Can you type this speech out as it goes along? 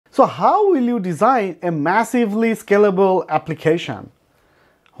So how will you design a massively scalable application?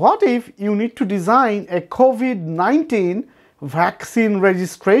 What if you need to design a COVID-19 vaccine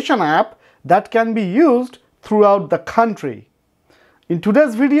registration app that can be used throughout the country? In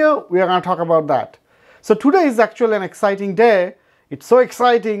today's video, we are going to talk about that. So today is actually an exciting day. It's so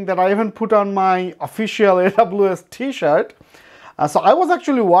exciting that I even put on my official AWS t-shirt. So I was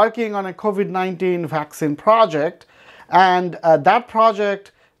actually working on a COVID-19 vaccine project, and that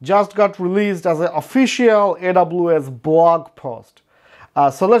project just got released as an official AWS blog post.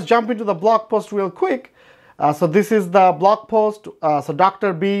 So let's jump into the blog post real quick. So this is the blog post. So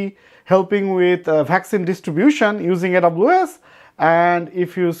Dr. B helping with vaccine distribution using AWS. And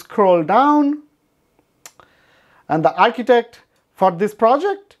if you scroll down, and the architect for this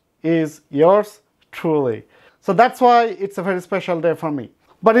project is yours truly. So that's why it's a very special day for me.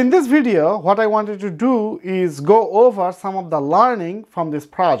 But in this video, what I wanted to do is go over some of the learning from this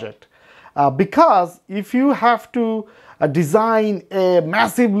project. Because if you have to design a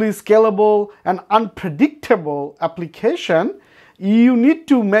massively scalable and unpredictable application, you need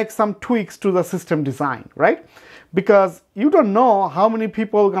to make some tweaks to the system design, right? Because you don't know how many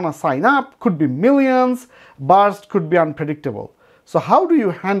people are gonna sign up, could be millions, burst could be unpredictable. So how do you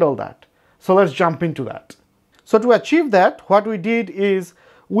handle that? So let's jump into that. So to achieve that, what we did is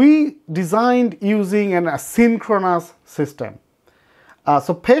we designed using an asynchronous system.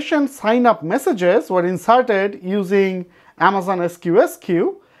 So patient sign-up messages were inserted using Amazon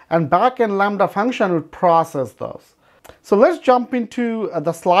SQSQ, and backend Lambda function would process those. So let's jump into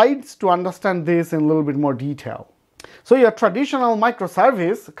the slides to understand this in a little bit more detail. So your traditional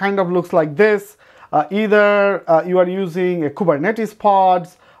microservice kind of looks like this. Either you are using a Kubernetes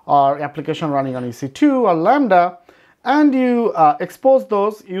pods or application running on EC2 or Lambda, and you expose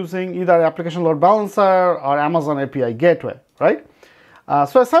those using either application load balancer or Amazon API gateway, right?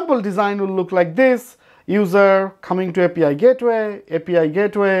 So a sample design will look like this: user coming to API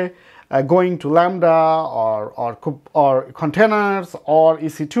gateway going to Lambda or containers or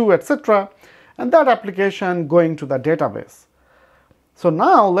EC2, etc., and that application going to the database. So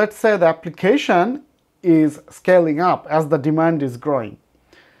now let's say the application is scaling up as the demand is growing.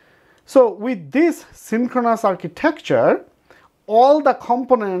 So with this synchronous architecture, all the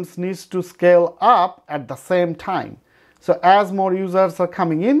components needs to scale up at the same time. So as more users are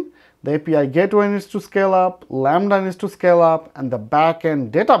coming in, the API gateway needs to scale up, Lambda needs to scale up, and the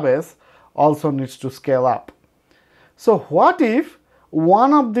backend database also needs to scale up. So what if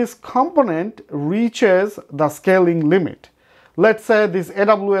one of these component reaches the scaling limit? Let's say this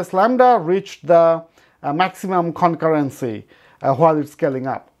AWS Lambda reached the maximum concurrency while it's scaling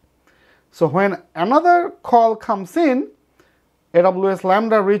up. So when another call comes in, AWS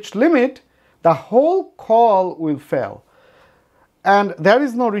Lambda reached limit, the whole call will fail. And there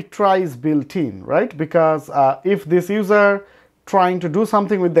is no retries built in, right? Because if this user trying to do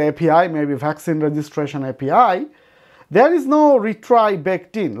something with the API, maybe vaccine registration API, there is no retry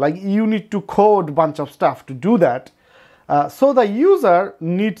baked in. Like you need to code a bunch of stuff to do that. So the user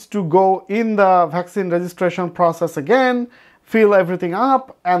needs to go in the vaccine registration process again, fill everything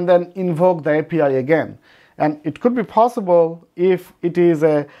up, and then invoke the API again. And it could be possible if it is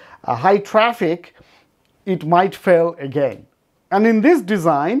a high traffic, it might fail again. And in this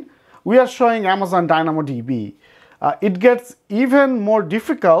design, we are showing Amazon DynamoDB. It gets even more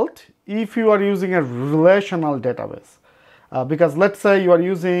difficult if you are using a relational database. Because let's say you are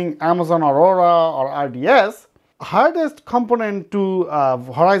using Amazon Aurora or RDS, hardest component to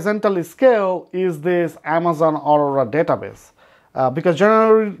horizontally scale is this Amazon Aurora database. Because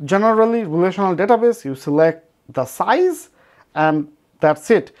generally relational database, you select the size and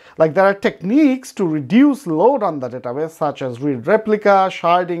that's it. Like there are techniques to reduce load on the database, such as read replica,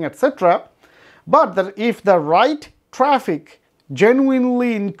 sharding, etc. But that if the write traffic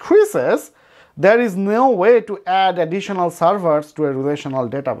genuinely increases, there is no way to add additional servers to a relational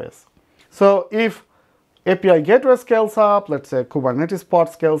database. So if API gateway scales up, let's say Kubernetes pod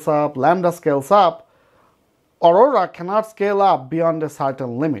scales up, Lambda scales up, Aurora cannot scale up beyond a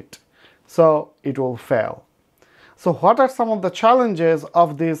certain limit. So it will fail. So what are some of the challenges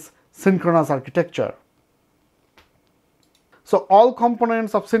of this synchronous architecture? So all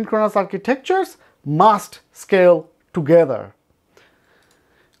components of synchronous architectures must scale together.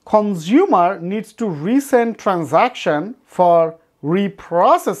 Consumer needs to resend transaction for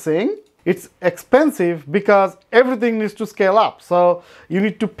reprocessing. It's expensive because everything needs to scale up. So you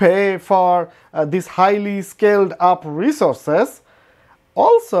need to pay for these highly scaled up resources.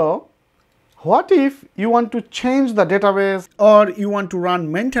 Also, what if you want to change the database or you want to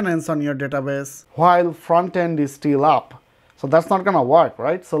run maintenance on your database while front end is still up? So that's not going to work,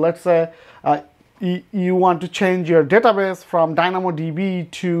 right? So let's say you want to change your database from DynamoDB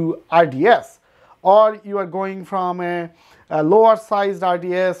to RDS, or you are going from a lower sized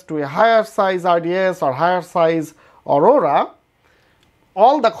RDS to a higher size RDS or higher size Aurora.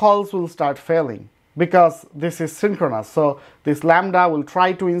 All the calls will start failing because this is synchronous. So this Lambda will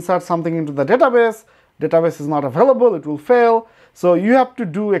try to insert something into the database. Database is not available, it will fail. So you have to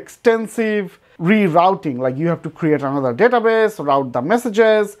do extensive rerouting, like you have to create another database, route the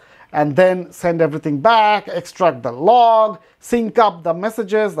messages, and then send everything back, extract the log, sync up the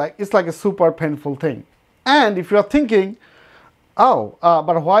messages. Like it's like a super painful thing. And if you're thinking,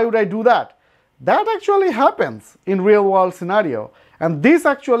 but why would I do that? That actually happens in real world scenario. And this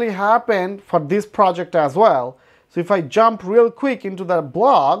actually happened for this project as well. So if I jump real quick into the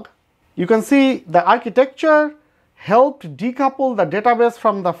blog, you can see the architecture helped decouple the database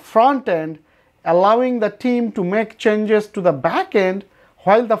from the front end, allowing the team to make changes to the back end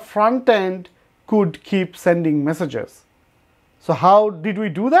while the front end could keep sending messages. So how did we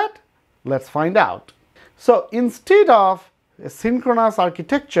do that? Let's find out. So instead of a synchronous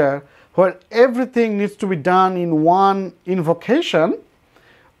architecture where everything needs to be done in one invocation,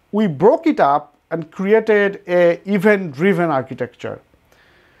 we broke it up and created an event-driven architecture.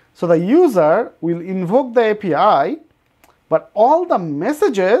 So the user will invoke the API, but all the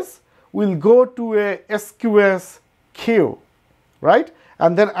messages will go to a SQS queue, right?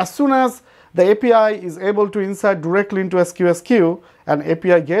 And then as soon as the API is able to insert directly into SQS queue, an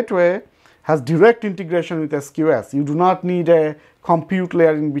API gateway has direct integration with SQS. You do not need a compute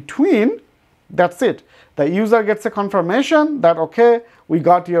layer in between. That's it. The user gets a confirmation that, okay, we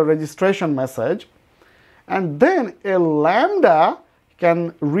got your registration message. And then a Lambda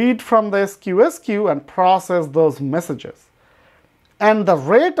can read from the SQS queue and process those messages. And the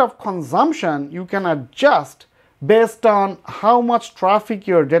rate of consumption you can adjust based on how much traffic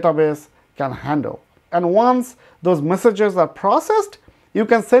your database can handle. And once those messages are processed, you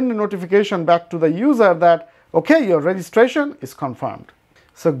can send a notification back to the user that, okay, your registration is confirmed.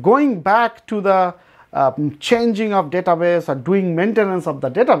 So going back to the changing of database or doing maintenance of the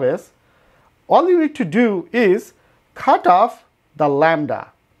database, all you need to do is cut off the Lambda.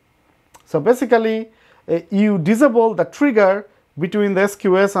 So basically, you disable the trigger between the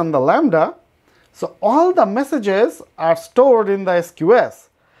SQS and the Lambda. So all the messages are stored in the SQS.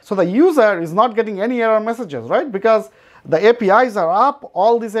 So the user is not getting any error messages, right? Because the APIs are up,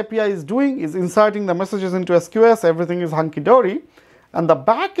 all this API is doing is inserting the messages into SQS, everything is hunky-dory. And the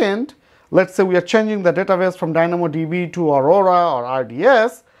backend, let's say we are changing the database from DynamoDB to Aurora or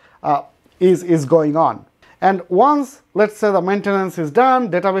RDS, is going on. And once, let's say the maintenance is done,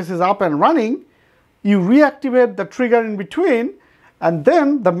 database is up and running, you reactivate the trigger in between, and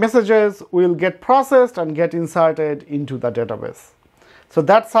then the messages will get processed and get inserted into the database. So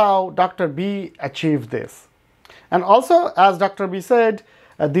that's how Dr. B achieved this. And also, as Dr. B said,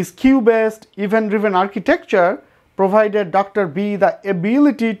 this queue-based event-driven architecture provided Dr. B the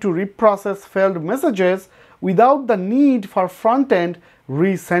ability to reprocess failed messages without the need for front-end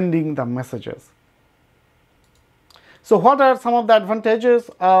resending the messages. So what are some of the advantages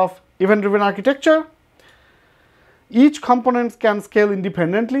of event-driven architecture? Each component can scale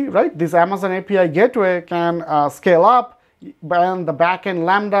independently, right? This Amazon API gateway can scale up, and the backend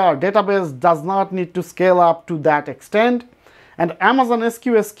Lambda or database does not need to scale up to that extent. And Amazon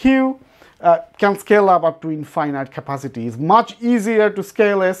SQS queue can scale up to infinite capacity. It's much easier to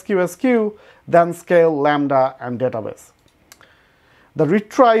scale SQS queue than scale Lambda and database. The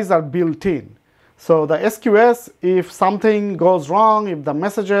retries are built in. So the SQS, if something goes wrong, if the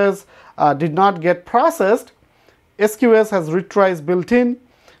messages did not get processed, SQS has retries built in.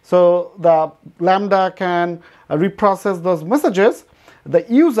 So the Lambda can reprocess those messages. The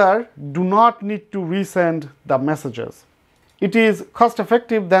user do not need to resend the messages. It is cost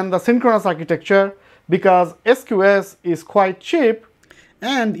effective than the synchronous architecture because SQS is quite cheap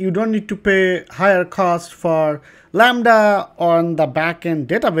and you don't need to pay higher cost for Lambda on the backend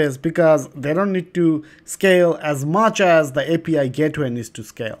database because they don't need to scale as much as the API gateway needs to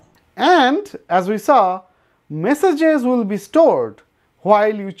scale. And as we saw, messages will be stored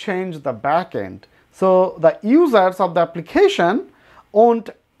while you change the backend. So the users of the application won't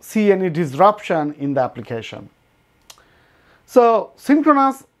see any disruption in the application. So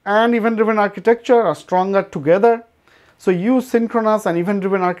synchronous and event-driven architecture are stronger together. So use synchronous and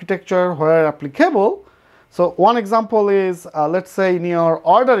event-driven architecture where applicable. So one example is, let's say in your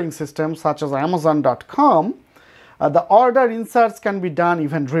ordering system such as Amazon.com, the order inserts can be done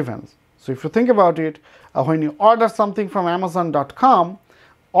event-driven. So if you think about it, when you order something from Amazon.com,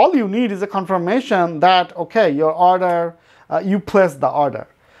 all you need is a confirmation that, okay, your order you place the order.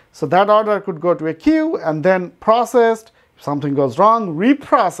 So that order could go to a queue and then processed. If something goes wrong,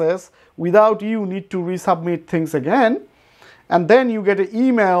 reprocess without you need to resubmit things again. And then you get an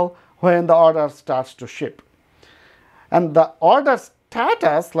email when the order starts to ship. And the order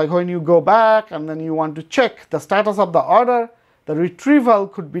status, like when you go back and then you want to check the status of the order, the retrieval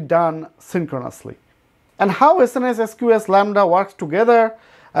could be done synchronously. And how SNS, SQS, Lambda works together,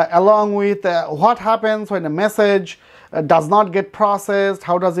 along with what happens when a message does not get processed,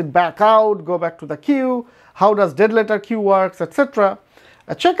 how does it back out, go back to the queue, how does dead letter queue works, etc.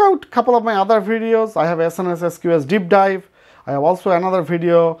 Check out a couple of my other videos. I have SNS, SQS deep dive. I have also another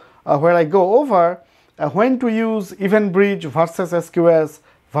video where I go over when to use Event Bridge versus SQS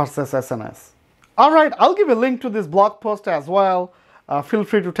versus SNS. Alright, I'll give a link to this blog post as well. Feel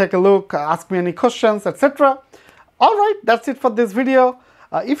free to take a look, ask me any questions, etc. Alright, that's it for this video.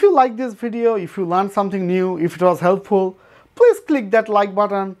 If you like this video, if you learned something new, if it was helpful, please click that like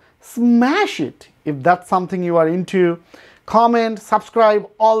button, smash it if that's something you are into. Comment, subscribe,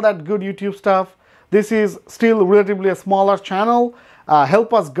 all that good YouTube stuff. This is still relatively a smaller channel.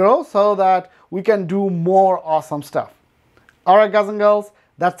 Help us grow so that we can do more awesome stuff. Alright guys and girls,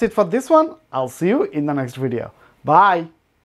 that's it for this one. I'll see you in the next video. Bye.